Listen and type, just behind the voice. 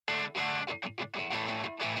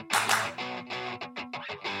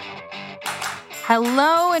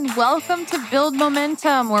Hello and welcome to Build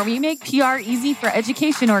Momentum, where we make PR easy for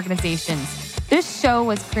education organizations. This show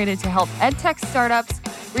was created to help edtech startups,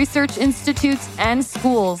 research institutes, and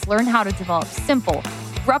schools learn how to develop simple,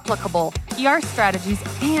 replicable PR strategies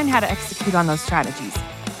and how to execute on those strategies.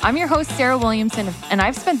 I'm your host, Sarah Williamson, and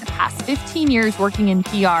I've spent the past 15 years working in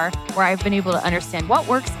PR, where I've been able to understand what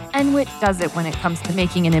works and what doesn't when it comes to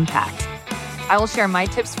making an impact. I will share my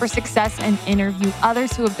tips for success and interview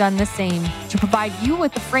others who have done the same to provide you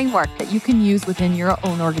with a framework that you can use within your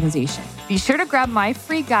own organization. Be sure to grab my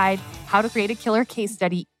free guide, How to Create a Killer Case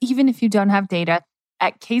Study, even if you don't have data,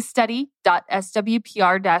 at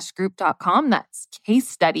casestudy.swpr-group.com. That's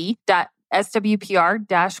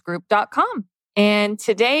casestudy.swpr-group.com. And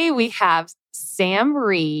today we have Sam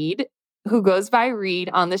Reed, who goes by Reed,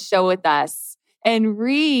 on the show with us. And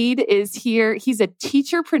Reed is here. He's a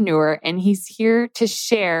teacherpreneur, and he's here to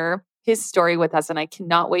share his story with us. And I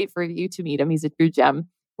cannot wait for you to meet him. He's a true gem.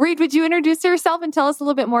 Reed, would you introduce yourself and tell us a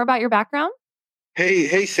little bit more about your background?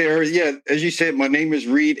 Hey, Sarah. Yeah, as you said, my name is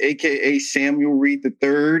Reed, aka Samuel Reed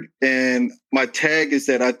III. And my tag is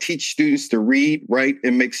that I teach students to read, write,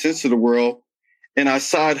 and make sense of the world. And I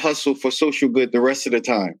side hustle for social good the rest of the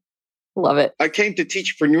time. Love it. I came to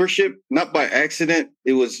teachpreneurship not by accident.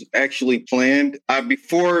 It was actually planned.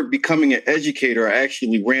 Before becoming an educator, I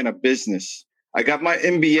actually ran a business. I got my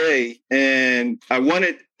MBA, and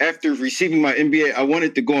after receiving my MBA, I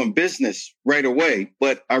wanted to go in business right away.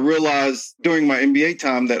 But I realized during my MBA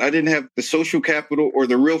time that I didn't have the social capital or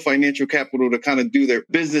the real financial capital to kind of do the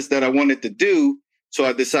business that I wanted to do. So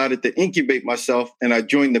I decided to incubate myself, and I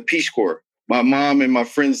joined the Peace Corps. My mom and my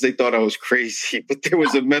friends, they thought I was crazy, but there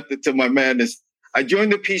was a method to my madness. I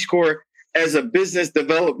joined the Peace Corps as a business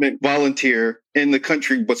development volunteer in the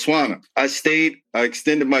country, Botswana. I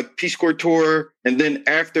extended my Peace Corps tour. And then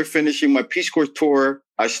after finishing my Peace Corps tour,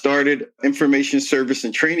 I started information service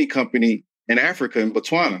and training company in Africa, in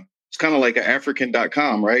Botswana. It's kind of like an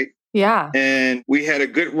African.com, right? Yeah. And we had a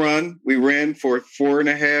good run. We ran for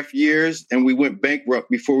 4.5 years, and we went bankrupt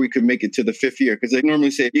before we could make it to the 5th year. Because they normally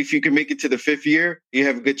say, if you can make it to the 5th year, you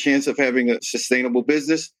have a good chance of having a sustainable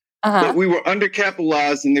business. But we were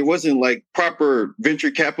undercapitalized, and there wasn't like proper venture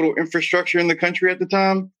capital infrastructure in the country at the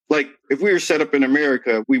time. Like if we were set up in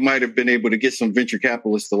America, we might have been able to get some venture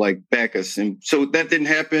capitalists to like back us. And so that didn't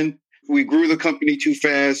happen. We grew the company too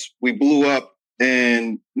fast. We blew up.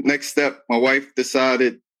 And next step, my wife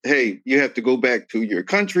decided, hey, you have to go back to your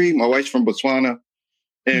country. My wife's from Botswana,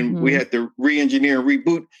 and we had to re-engineer and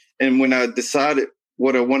reboot. And when I decided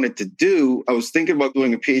what I wanted to do, I was thinking about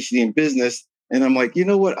doing a PhD in business. And I'm like, you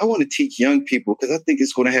know what? I want to teach young people because I think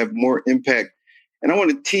it's going to have more impact. And I want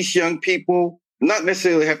to teach young people, not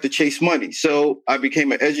necessarily have to chase money. So I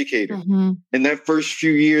became an educator. And that first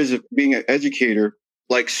few years of being an educator,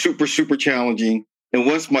 like super, super challenging. And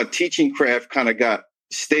once my teaching craft kind of got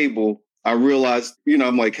stable, I realized,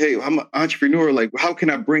 I'm like, hey, I'm an entrepreneur. Like, how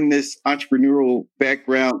can I bring this entrepreneurial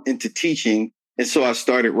background into teaching? And so I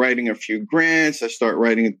started writing a few grants. I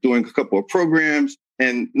started doing a couple of programs.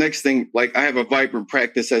 And next thing, like I have a vibrant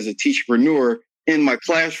practice as a teacherpreneur in my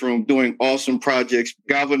classroom, doing awesome projects,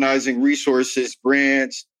 galvanizing resources,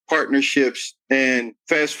 grants, partnerships. And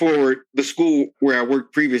fast forward, the school where I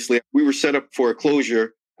worked previously, we were set up for a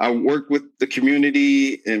closure. I worked with the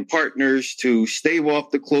community and partners to stave off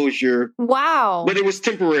the closure. Wow. But it was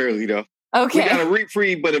temporarily, though. Okay. We got a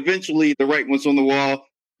reprieve, but eventually the writing was on the wall.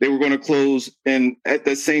 They were going to close. And at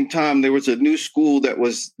the same time, there was a new school that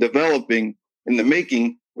was developing in the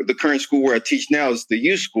making. The current school where I teach now is the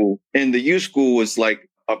U School. And the U School was like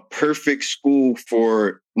a perfect school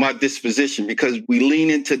for my disposition because we lean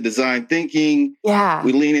into design thinking. Yeah.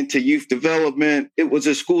 We lean into youth development. It was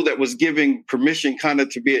a school that was giving permission kind of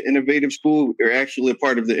to be an innovative school. We're actually a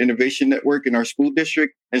part of the innovation network in our school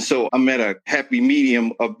district. And so I'm at a happy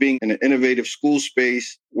medium of being in an innovative school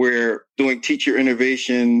space where doing teacher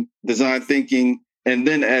innovation, design thinking. And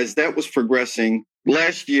then as that was progressing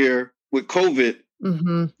last year with COVID,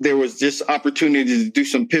 there was just opportunity to do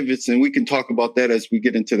some pivots, and we can talk about that as we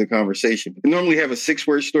get into the conversation. I normally have a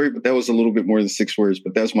 6-word story, but that was a little bit more than 6 words,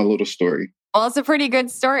 but that's my little story. Well, it's a pretty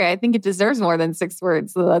good story. I think it deserves more than 6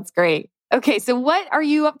 words, so that's great. Okay, so what are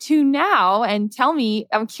you up to now? And tell me,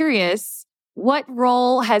 I'm curious, what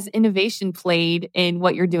role has innovation played in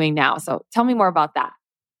what you're doing now? So tell me more about that.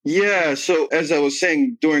 Yeah. So as I was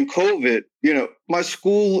saying, during COVID, my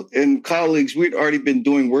school and colleagues, we'd already been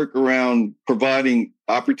doing work around providing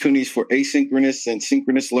opportunities for asynchronous and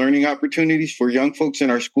synchronous learning opportunities for young folks in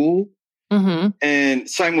our school. And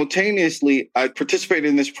simultaneously, I participated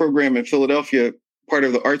in this program in Philadelphia part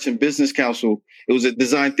of the Arts and Business Council. It was a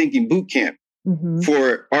design thinking boot camp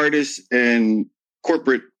for artists and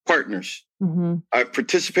corporate partners. I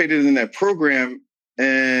participated in that program,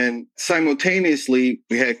 and simultaneously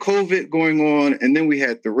we had COVID going on, and then we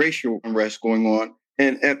had the racial unrest going on.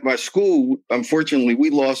 And at my school, unfortunately, we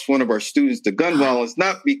lost one of our students to gun violence,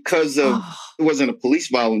 not because of, it wasn't a police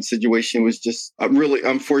violence situation. It was just a really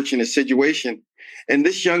unfortunate situation. And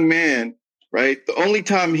this young man, right, the only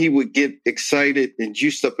time he would get excited and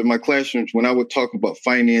juiced up in my classrooms when I would talk about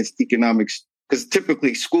finance, economics, because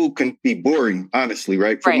typically school can be boring, honestly,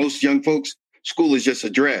 right? For most young folks, school is just a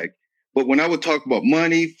drag. But when I would talk about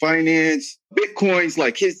money, finance, Bitcoins,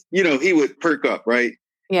 like his, he would perk up, right?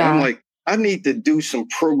 Yeah. And I'm like, I need to do some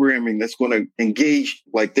programming that's going to engage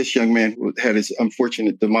like this young man who had his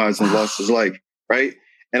unfortunate demise and lost his life, right?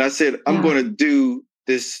 And I said, I'm going to do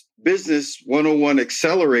this business 101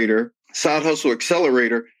 accelerator, side hustle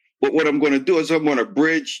accelerator. But what I'm going to do is I'm going to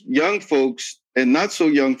bridge young folks and not so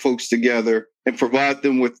young folks together and provide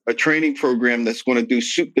them with a training program that's going to do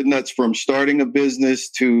soup to nuts from starting a business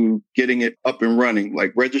to getting it up and running,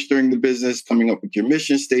 like registering the business, coming up with your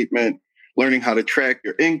mission statement, learning how to track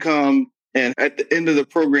your income. And at the end of the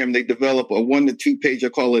program, they develop a 1 to 2 page, I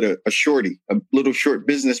call it a shorty, a little short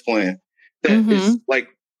business plan that is like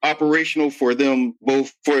operational for them,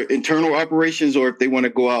 both for internal operations or if they want to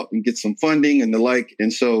go out and get some funding and the like.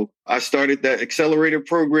 And so I started that accelerator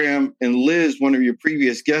program, and Liz, one of your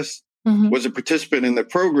previous guests, was a participant in the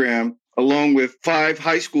program along with 5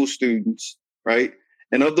 high school students, right?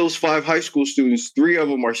 And of those 5 high school students, 3 of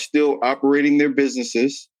them are still operating their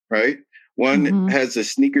businesses, right? One has a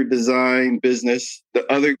sneaker design business.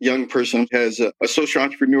 The other young person has a social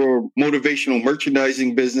entrepreneurial motivational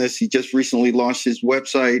merchandising business. He just recently launched his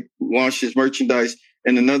website, launched his merchandise.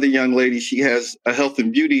 And another young lady, she has a health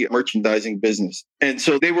and beauty merchandising business. And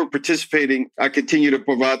so they were participating. I continue to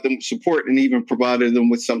provide them support and even provided them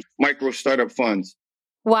with some micro startup funds.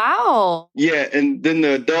 Wow. Yeah. And then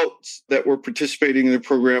the adults that were participating in the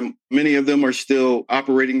program, many of them are still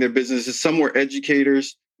operating their businesses. Some were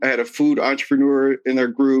educators. I had a food entrepreneur in our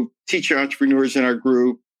group, teacher entrepreneurs in our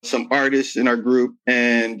group, some artists in our group.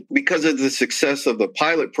 And because of the success of the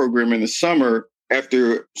pilot program in the summer,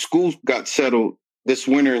 after school got settled this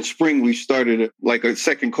winter and spring, we started like a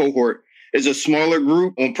second cohort. It's a smaller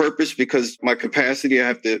group on purpose because my capacity, I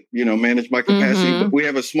have to, manage my capacity. But we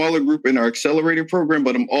have a smaller group in our accelerator program,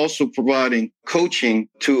 but I'm also providing coaching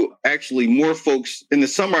to actually more folks. In the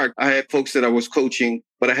summer, I had folks that I was coaching,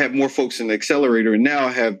 but I have more folks in the accelerator. And now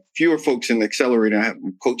I have fewer folks in the accelerator.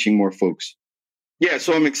 I'm coaching more folks. Yeah,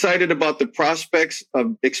 so I'm excited about the prospects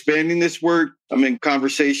of expanding this work. I'm in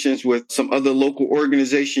conversations with some other local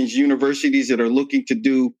organizations, universities that are looking to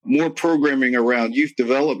do more programming around youth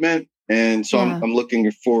development. And so I'm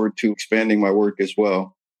looking forward to expanding my work as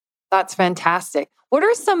well. That's fantastic. What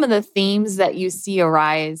are some of the themes that you see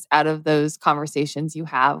arise out of those conversations you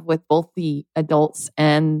have with both the adults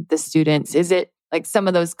and the students? Is it like some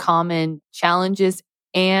of those common challenges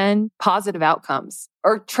and positive outcomes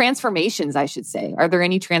or transformations, I should say? Are there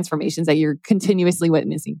any transformations that you're continuously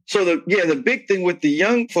witnessing? So the big thing with the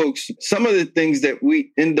young folks, some of the things that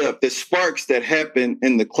we end up, the sparks that happen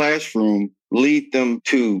in the classroom lead them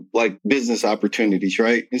to like business opportunities,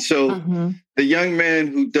 right? And so the young man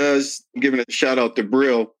who does, I'm giving a shout out to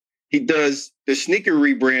Brill, he does the sneaker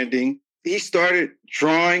rebranding. He started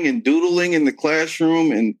drawing and doodling in the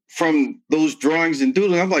classroom. And from those drawings and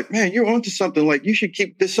doodling, I'm like, man, you're onto something. Like, you should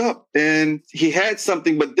keep this up. And he had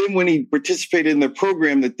something. But then when he participated in the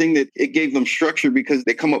program, the thing that it gave them structure because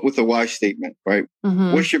they come up with a why statement, right?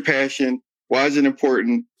 What's your passion? Why is it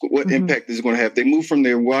important? What impact is it going to have? They move from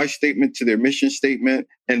their why statement to their mission statement,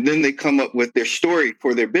 and then they come up with their story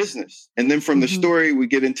for their business. And then from the story, we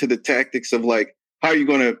get into the tactics of like, how are you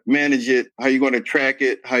going to manage it? How are you going to track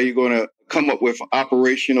it? How are you going to come up with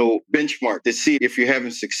operational benchmark to see if you're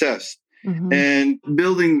having success? And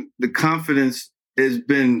building the confidence has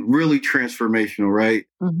been really transformational, right?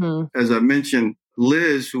 As I mentioned,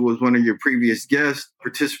 Liz, who was one of your previous guests,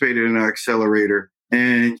 participated in our accelerator.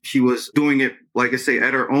 And she was doing it, like I say,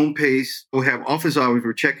 at her own pace. We'll have office hours.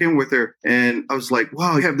 We'll check in with her. And I was like,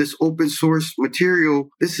 wow, you have this open source material.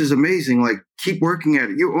 This is amazing. Like, keep working at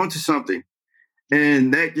it. You're onto something.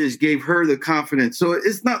 And that just gave her the confidence. So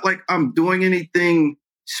it's not like I'm doing anything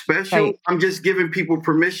special. Right. I'm just giving people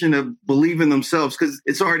permission to believe in themselves because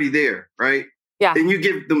it's already there, right? Yeah. And you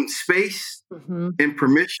give them space and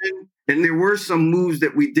permission. And there were some moves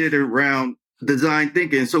that we did around design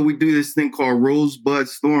thinking. So we do this thing called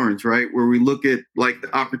rosebuds thorns, right? Where we look at like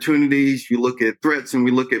the opportunities, you look at threats, and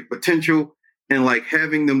we look at potential. and like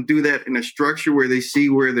having them do that in a structure where they see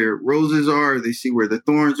where their roses are, they see where the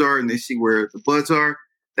thorns are, and they see where the buds are.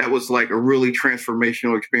 That was like a really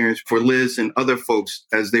transformational experience for Liz and other folks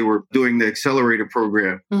as they were doing the accelerator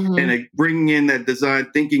program. Mm-hmm. And like bringing in that design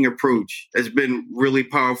thinking approach has been really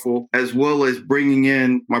powerful, as well as bringing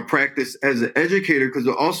in my practice as an educator, because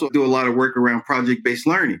I also do a lot of work around project-based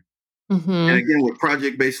learning. Mm-hmm. And again, with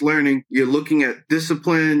project-based learning, you're looking at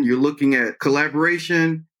discipline, you're looking at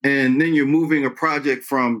collaboration, and then you're moving a project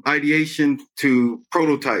from ideation to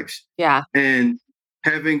prototypes. Yeah. And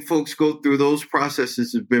having folks go through those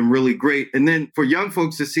processes has been really great. And then for young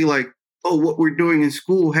folks to see like, oh, what we're doing in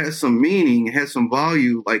school has some meaning, has some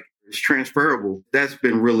value, like it's transferable. That's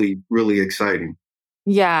been really, really exciting.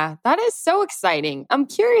 Yeah, that is so exciting. I'm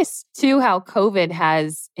curious too how COVID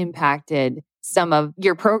has impacted some of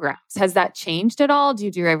your programs. Has that changed at all? Do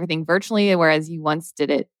you do everything virtually, whereas you once did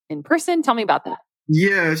it in person? Tell me about that.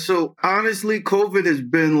 Yeah. So honestly, COVID has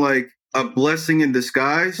been like a blessing in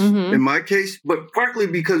disguise in my case, but partly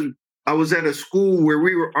because I was at a school where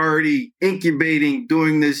we were already incubating,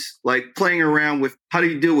 doing this, like playing around with how do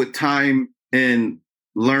you deal with time and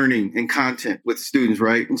learning and content with students,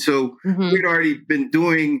 right? And so we'd already been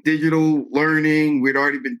doing digital learning. We'd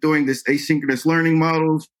already been doing this asynchronous learning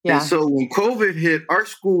models. Yeah. And so when COVID hit, our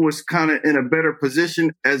school was kind of in a better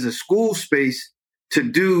position as a school space to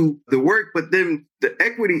do the work. But then the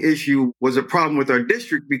equity issue was a problem with our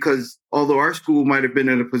district because although our school might have been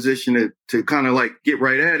in a position to kind of like get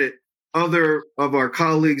right at it, other of our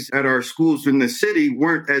colleagues at our schools in the city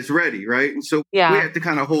weren't as ready, right? And so we had to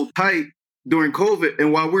kind of hold tight during COVID.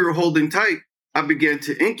 And while we were holding tight, I began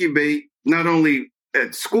to incubate not only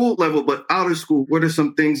at school level, but out of school. What are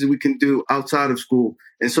some things that we can do outside of school?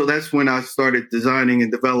 And so that's when I started designing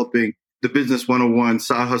and developing the Business 101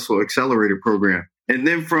 Side Hustle Accelerator program. And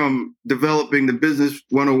then from developing the Business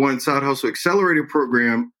 101 Side Hustle Accelerator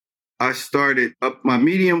program, I started up my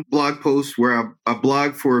Medium blog post where I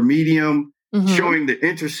blog for Medium, showing the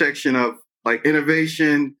intersection of like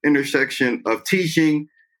innovation, intersection of teaching,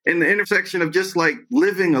 and the intersection of just like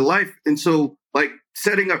living a life. And so like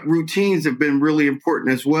setting up routines have been really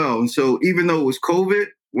important as well. And so even though it was COVID,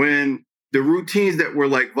 when the routines that were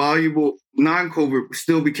like valuable, non-COVID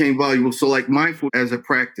still became valuable. So like mindful as a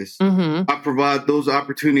practice, I provide those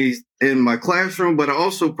opportunities in my classroom, but I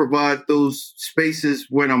also provide those spaces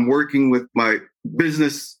when I'm working with my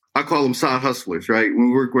business. I call them side hustlers, right? When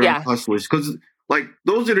we work with hustlers, because like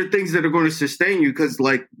those are the things that are going to sustain you. Because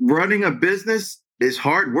like running a business is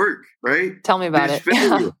hard work, right? Tell me about it.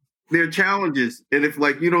 There are challenges. And if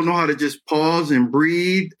like you don't know how to just pause and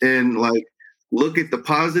breathe and like look at the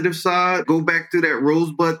positive side, go back to that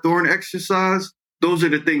rosebud thorn exercise, those are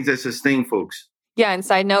the things that sustain folks. Yeah. And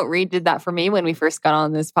side note, Reed did that for me when we first got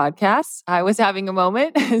on this podcast. I was having a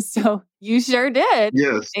moment. So you sure did.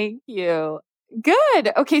 Yes. Thank you.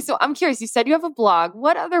 Good. Okay. So I'm curious. You said you have a blog.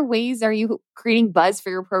 What other ways are you creating buzz for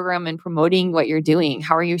your program and promoting what you're doing?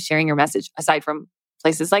 How are you sharing your message aside from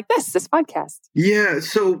places like this podcast? Yeah.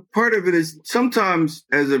 So part of it is sometimes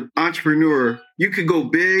as an entrepreneur, you could go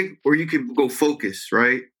big or you could go focus,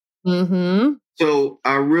 right? So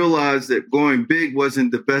I realized that going big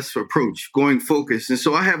wasn't the best approach, going focused. And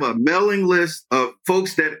so I have a mailing list of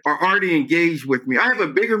folks that are already engaged with me. I have a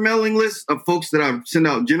bigger mailing list of folks that I send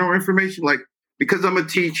out general information, like because I'm a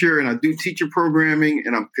teacher and I do teacher programming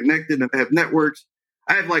and I'm connected and I have networks.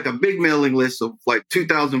 I have like a big mailing list of like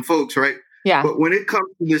 2,000 folks, right? Yeah. But when it comes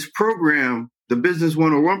to this program, the Business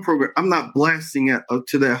 101 program, I'm not blasting it up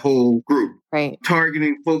to that whole group. Right.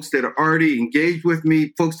 Targeting folks that are already engaged with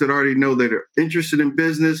me, folks that already know that are interested in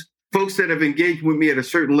business, folks that have engaged with me at a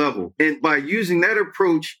certain level. And by using that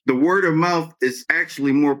approach, the word of mouth is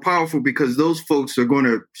actually more powerful because those folks are going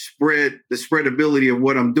to spread the spreadability of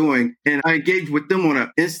what I'm doing. And I engage with them on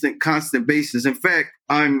an instant, constant basis. In fact,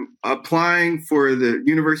 I'm applying for the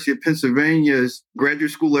University of Pennsylvania's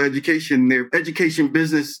Graduate School of Education, their education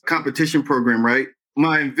business competition program, right?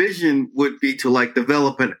 My vision would be to like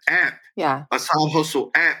develop an app, a side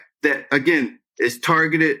hustle app that, again, is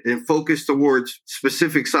targeted and focused towards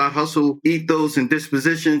specific side hustle ethos and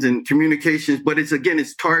dispositions and communications. But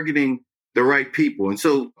it's targeting the right people. And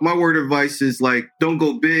so my word of advice is like, don't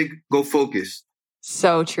go big, go focused.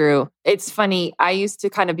 So true. It's funny. I used to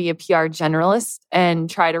kind of be a PR generalist and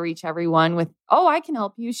try to reach everyone with, oh, I can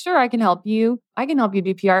help you. Sure, I can help you. I can help you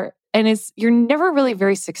do PR. And you're never really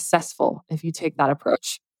very successful if you take that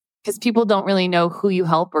approach because people don't really know who you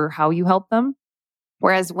help or how you help them.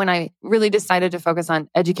 Whereas when I really decided to focus on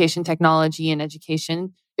education technology and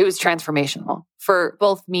education, it was transformational for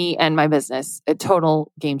both me and my business, a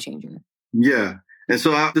total game changer. Yeah. And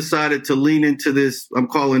so I decided to lean into this, I'm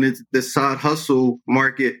calling it the side hustle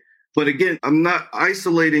market. But again, I'm not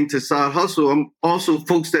isolating to side hustle. I'm also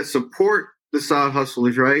folks that support the side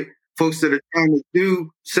hustlers, right? Folks that are trying to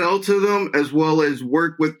sell to them as well as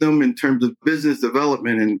work with them in terms of business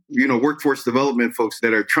development and, workforce development folks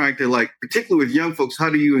that are trying to particularly with young folks, how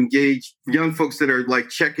do you engage young folks that are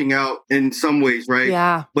checking out in some ways, right?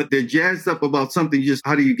 Yeah. But they're jazzed up about something. Just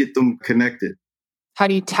how do you get them connected? How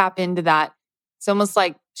do you tap into that? It's almost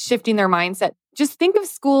like shifting their mindset. Just think of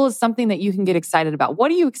school as something that you can get excited about. What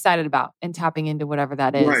are you excited about? And tapping into whatever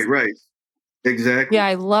that is. Right. Exactly. Yeah,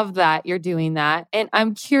 I love that you're doing that. And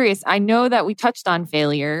I'm curious, I know that we touched on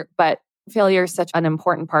failure, but failure is such an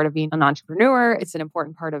important part of being an entrepreneur. It's an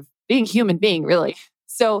important part of being a human being, really.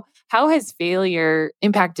 So how has failure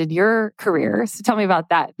impacted your career? So tell me about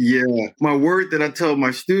that. Yeah. My word that I tell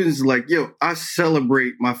my students is I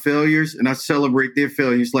celebrate my failures and I celebrate their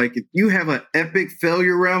failures. If you have an epic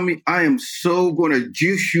failure around me, I am so going to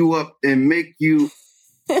juice you up and make you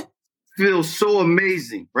feel so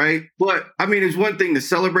amazing, right? But it's one thing to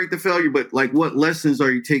celebrate the failure, but what lessons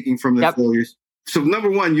are you taking from the failures? So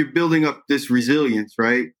number one, you're building up this resilience,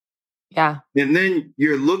 right? Yeah. And then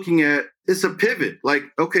you're looking at, it's a pivot.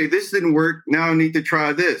 Okay, this didn't work. Now I need to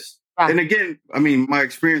try this. Yeah. And again, my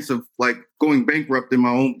experience of going bankrupt in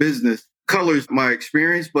my own business colors my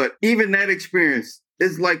experience, but even that experience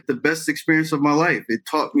is the best experience of my life. It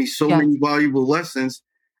taught me so many valuable lessons.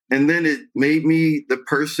 And then it made me the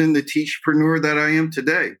person, the teachpreneur that I am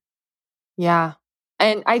today. Yeah.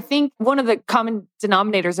 And I think one of the common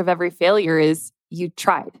denominators of every failure is you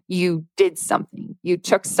tried, you did something, you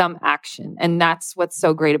took some action. And that's what's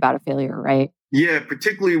so great about a failure, right? Yeah,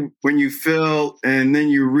 particularly when you fail and then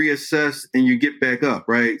you reassess and you get back up,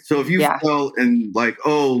 right? So if you fell and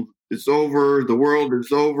it's over, the world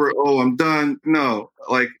is over, I'm done. No,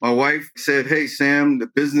 my wife said, hey, Sam, the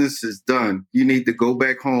business is done. You need to go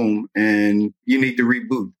back home and you need to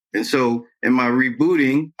reboot. And so in my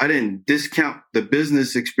rebooting, I didn't discount the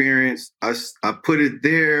business experience. I put it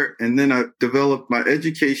there and then I developed my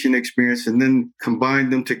education experience and then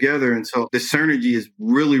combined them together. And so the synergy is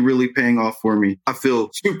really, really paying off for me. I feel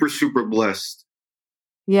super, super blessed.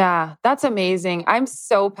 Yeah, that's amazing. I'm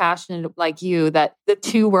so passionate like you that the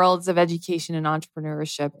two worlds of education and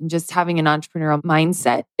entrepreneurship and just having an entrepreneurial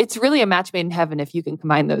mindset, it's really a match made in heaven if you can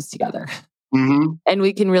combine those together. Mm-hmm. And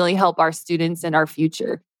we can really help our students and our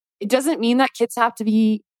future. It doesn't mean that kids have to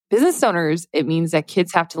be business owners. It means that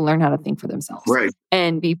kids have to learn how to think for themselves, right,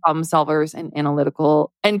 and be problem solvers and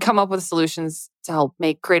analytical and come up with solutions to help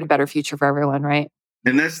create a better future for everyone, right?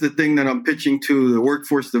 And that's the thing that I'm pitching to the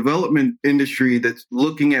workforce development industry that's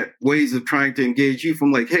looking at ways of trying to engage you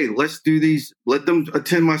from hey, let's do these. Let them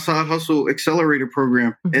attend my side hustle accelerator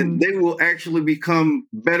program. Mm-hmm. And they will actually become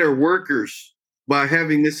better workers by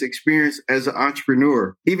having this experience as an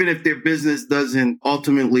entrepreneur, even if their business doesn't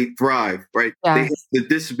ultimately thrive, right? Yeah. They have the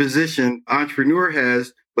disposition entrepreneur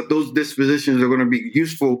has, but those dispositions are going to be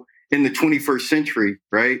useful in the 21st century,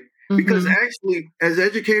 right? Because actually, as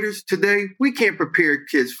educators today, we can't prepare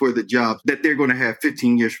kids for the jobs that they're going to have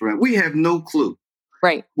 15 years from now. We have no clue.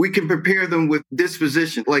 Right. We can prepare them with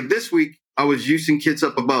disposition. This week, I was using kids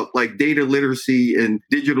up about data literacy and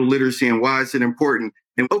digital literacy and why is it important.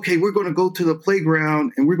 And okay, we're going to go to the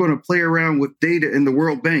playground and we're going to play around with data in the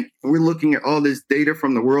World Bank. And we're looking at all this data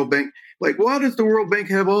from the World Bank. Why does the World Bank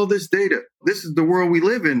have all this data? This is the world we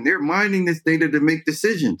live in. They're mining this data to make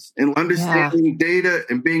decisions, and understanding data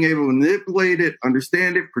and being able to manipulate it,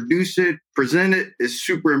 understand it, produce it, present it is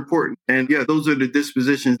super important. And those are the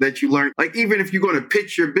dispositions that you learn. Even if you're going to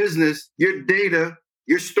pitch your business, your data,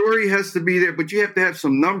 your story has to be there, but you have to have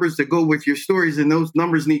some numbers that go with your stories. And those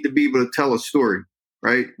numbers need to be able to tell a story.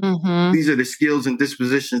 Right? Mm-hmm. These are the skills and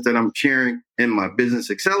dispositions that I'm sharing in my business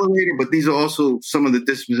accelerator, but these are also some of the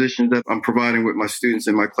dispositions that I'm providing with my students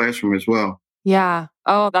in my classroom as well. Yeah.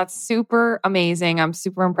 Oh, that's super amazing. I'm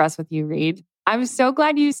super impressed with you, Reed. I'm so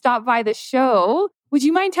glad you stopped by the show. Would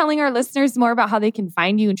you mind telling our listeners more about how they can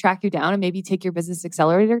find you and track you down and maybe take your business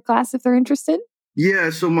accelerator class if they're interested? Yeah,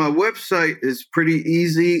 so my website is pretty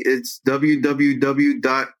easy. It's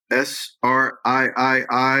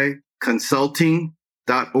www.sriiconsulting.org.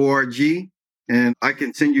 And I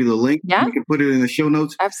can send you the link. Yeah. You can put it in the show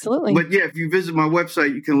notes. Absolutely. But if you visit my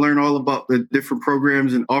website, you can learn all about the different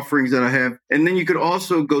programs and offerings that I have. And then you could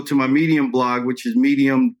also go to my Medium blog, which is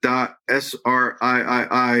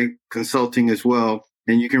medium.sriiconsulting as well.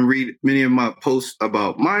 And you can read many of my posts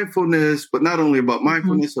about mindfulness, but not only about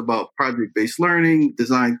mindfulness, about project-based learning,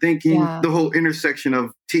 design thinking, the whole intersection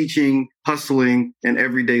of teaching, hustling, and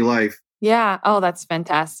everyday life. Yeah. Oh, that's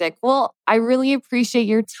fantastic. Well, I really appreciate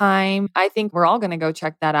your time. I think we're all going to go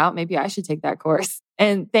check that out. Maybe I should take that course.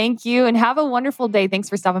 And thank you and have a wonderful day. Thanks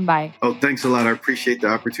for stopping by. Oh, thanks a lot. I appreciate the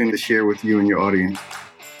opportunity to share with you and your audience.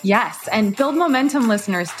 Yes. And Build Momentum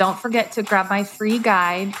listeners, don't forget to grab my free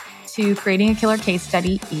guide to creating a killer case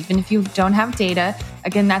study, even if you don't have data.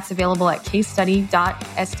 Again, that's available at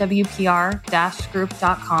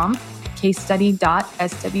casestudy.swpr-group.com,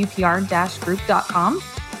 casestudy.swpr-group.com.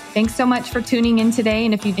 Thanks so much for tuning in today.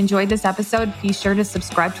 And if you enjoyed this episode, be sure to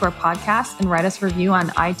subscribe to our podcast and write us a review on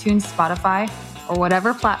iTunes, Spotify, or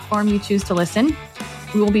whatever platform you choose to listen.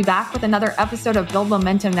 We will be back with another episode of Build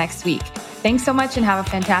Momentum next week. Thanks so much and have a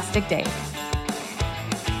fantastic day.